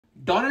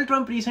Donald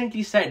Trump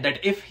recently said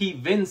that if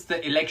he wins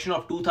the election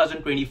of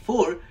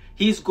 2024,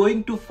 he's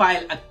going to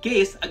file a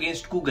case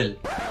against Google.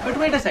 But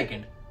wait a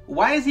second,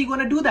 why is he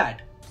going to do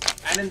that?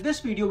 And in this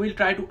video, we'll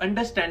try to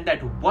understand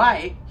that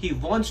why he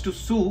wants to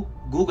sue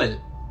Google.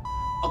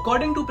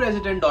 According to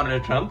President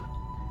Donald Trump,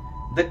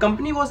 the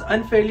company was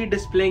unfairly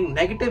displaying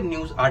negative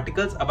news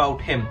articles about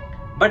him,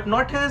 but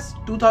not his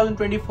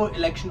 2024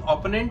 election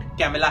opponent,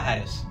 Kamala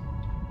Harris.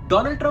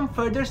 Donald Trump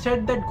further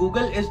said that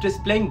Google is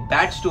displaying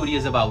bad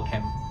stories about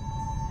him.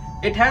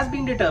 It has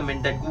been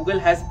determined that Google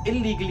has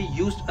illegally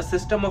used a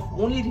system of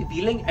only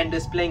revealing and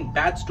displaying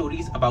bad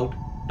stories about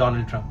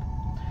Donald Trump,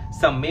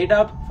 some made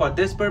up for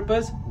this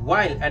purpose,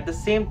 while at the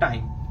same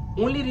time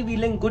only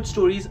revealing good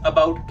stories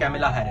about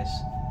Kamala Harris.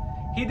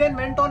 He then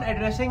went on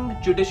addressing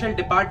Judicial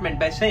Department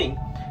by saying,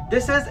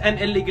 "This is an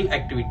illegal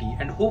activity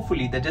and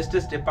hopefully the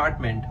Justice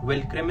Department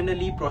will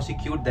criminally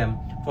prosecute them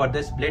for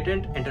this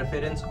blatant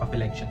interference of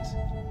elections."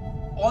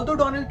 Although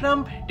Donald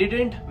Trump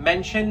didn't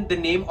mention the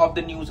name of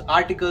the news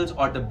articles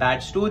or the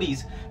bad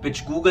stories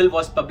which Google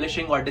was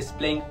publishing or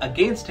displaying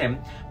against him,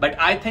 but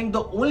I think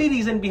the only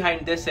reason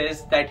behind this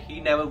is that he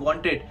never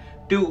wanted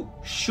to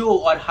show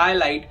or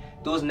highlight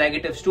those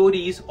negative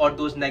stories or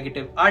those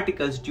negative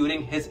articles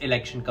during his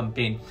election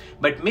campaign.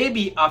 But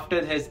maybe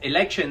after his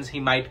elections,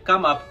 he might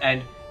come up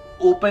and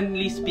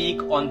openly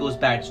speak on those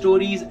bad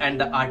stories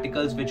and the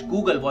articles which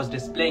Google was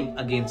displaying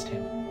against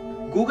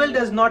him. Google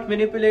does not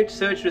manipulate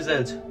search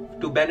results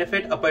to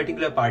benefit a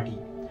particular party.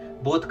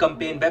 Both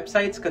campaign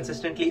websites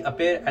consistently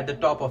appear at the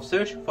top of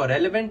search for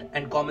relevant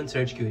and common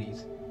search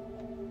queries.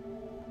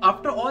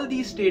 After all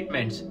these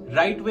statements,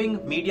 right-wing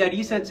Media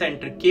Research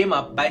Center came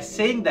up by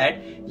saying that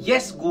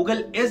yes,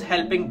 Google is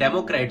helping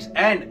Democrats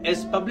and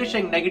is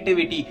publishing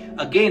negativity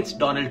against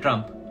Donald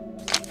Trump.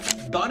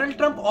 Donald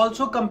Trump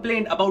also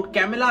complained about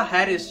Kamala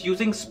Harris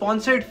using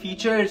sponsored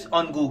features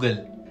on Google.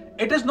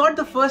 It is not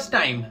the first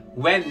time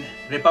when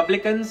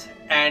Republicans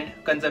and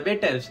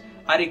conservatives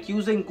are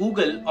accusing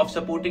Google of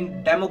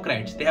supporting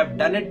Democrats. They have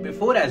done it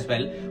before as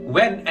well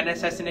when an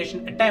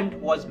assassination attempt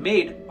was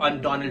made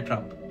on Donald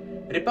Trump.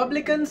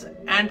 Republicans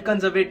and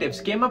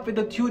conservatives came up with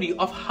a theory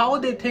of how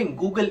they think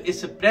Google is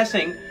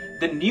suppressing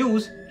the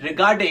news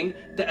regarding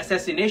the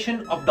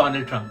assassination of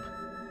Donald Trump.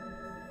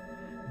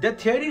 The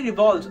theory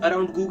revolves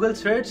around Google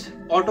Search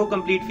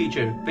autocomplete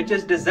feature, which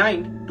is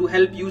designed to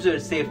help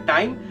users save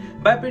time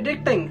by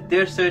predicting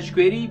their search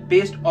query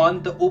based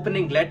on the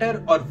opening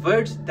letter or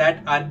words that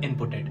are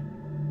inputted.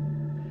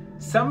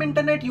 Some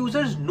internet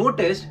users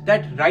noticed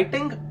that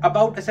writing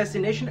about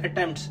assassination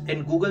attempts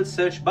in Google's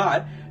search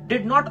bar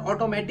did not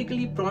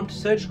automatically prompt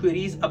search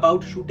queries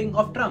about shooting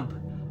of Trump.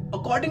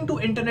 According to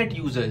internet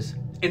users,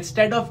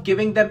 instead of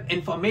giving them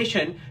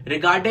information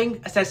regarding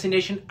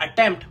assassination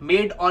attempt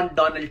made on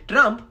Donald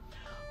Trump,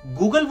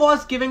 Google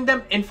was giving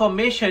them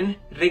information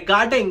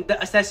regarding the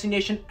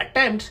assassination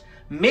attempts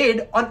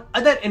made on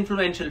other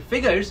influential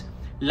figures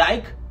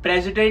like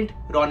President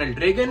Ronald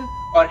Reagan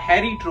or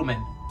Harry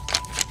Truman.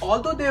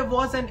 Although there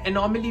was an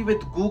anomaly with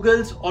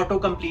Google's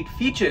autocomplete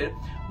feature,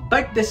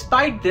 but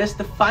despite this,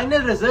 the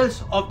final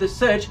results of the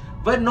search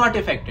were not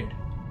affected.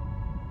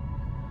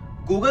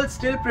 Google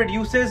still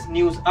produces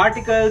news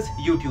articles,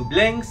 YouTube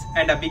links,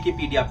 and a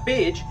Wikipedia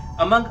page,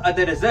 among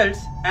other results,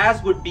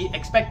 as would be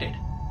expected.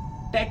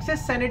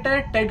 Texas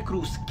Senator Ted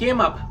Cruz came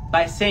up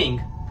by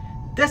saying,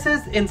 "This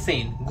is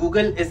insane.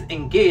 Google is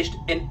engaged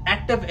in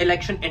active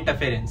election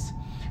interference.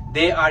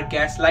 They are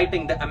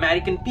gaslighting the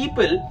American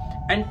people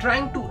and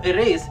trying to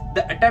erase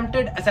the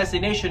attempted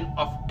assassination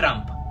of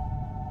Trump."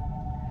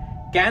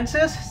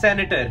 Kansas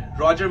Senator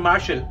Roger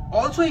Marshall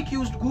also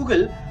accused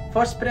Google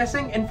for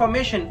suppressing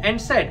information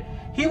and said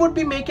he would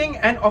be making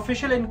an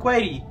official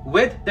inquiry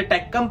with the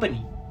tech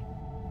company.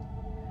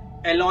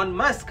 Elon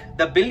Musk,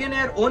 the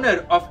billionaire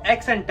owner of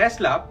X and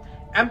Tesla,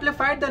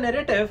 amplified the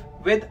narrative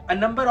with a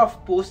number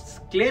of posts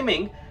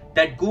claiming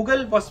that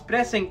Google was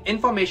suppressing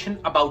information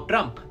about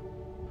Trump.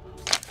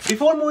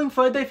 Before moving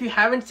further, if you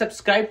haven't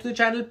subscribed to the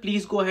channel,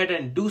 please go ahead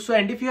and do so.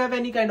 And if you have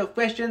any kind of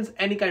questions,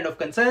 any kind of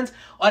concerns,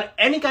 or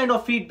any kind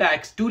of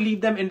feedbacks, do leave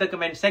them in the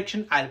comment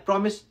section. I'll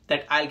promise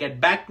that I'll get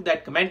back to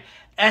that comment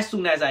as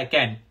soon as I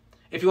can.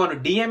 If you want to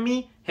DM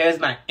me, here's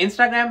my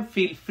Instagram.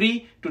 Feel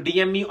free to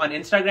DM me on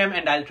Instagram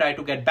and I'll try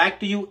to get back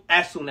to you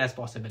as soon as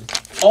possible.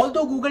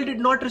 Although Google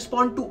did not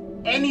respond to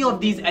any of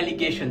these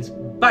allegations,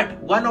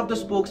 but one of the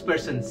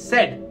spokespersons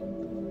said,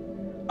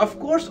 "Of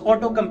course,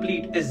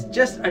 autocomplete is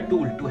just a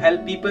tool to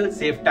help people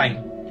save time,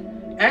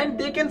 and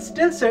they can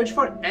still search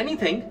for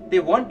anything they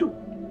want to."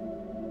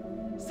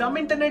 Some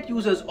internet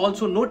users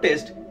also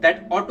noticed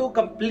that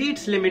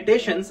autocomplete's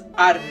limitations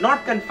are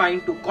not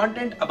confined to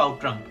content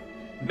about Trump.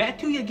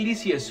 Matthew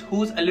Iglesias,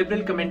 who's a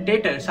liberal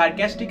commentator,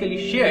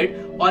 sarcastically shared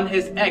on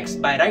his X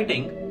by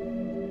writing,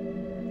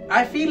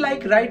 "I feel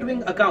like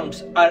right-wing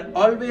accounts are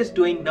always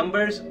doing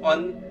numbers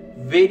on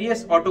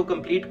various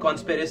autocomplete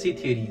conspiracy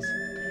theories.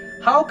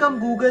 How come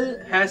Google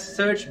has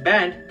search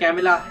banned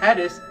Kamala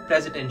Harris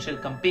presidential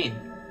campaign?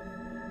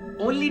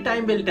 Only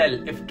time will tell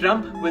if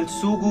Trump will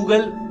sue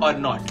Google or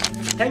not."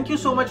 Thank you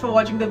so much for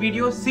watching the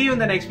video. See you in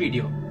the next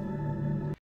video.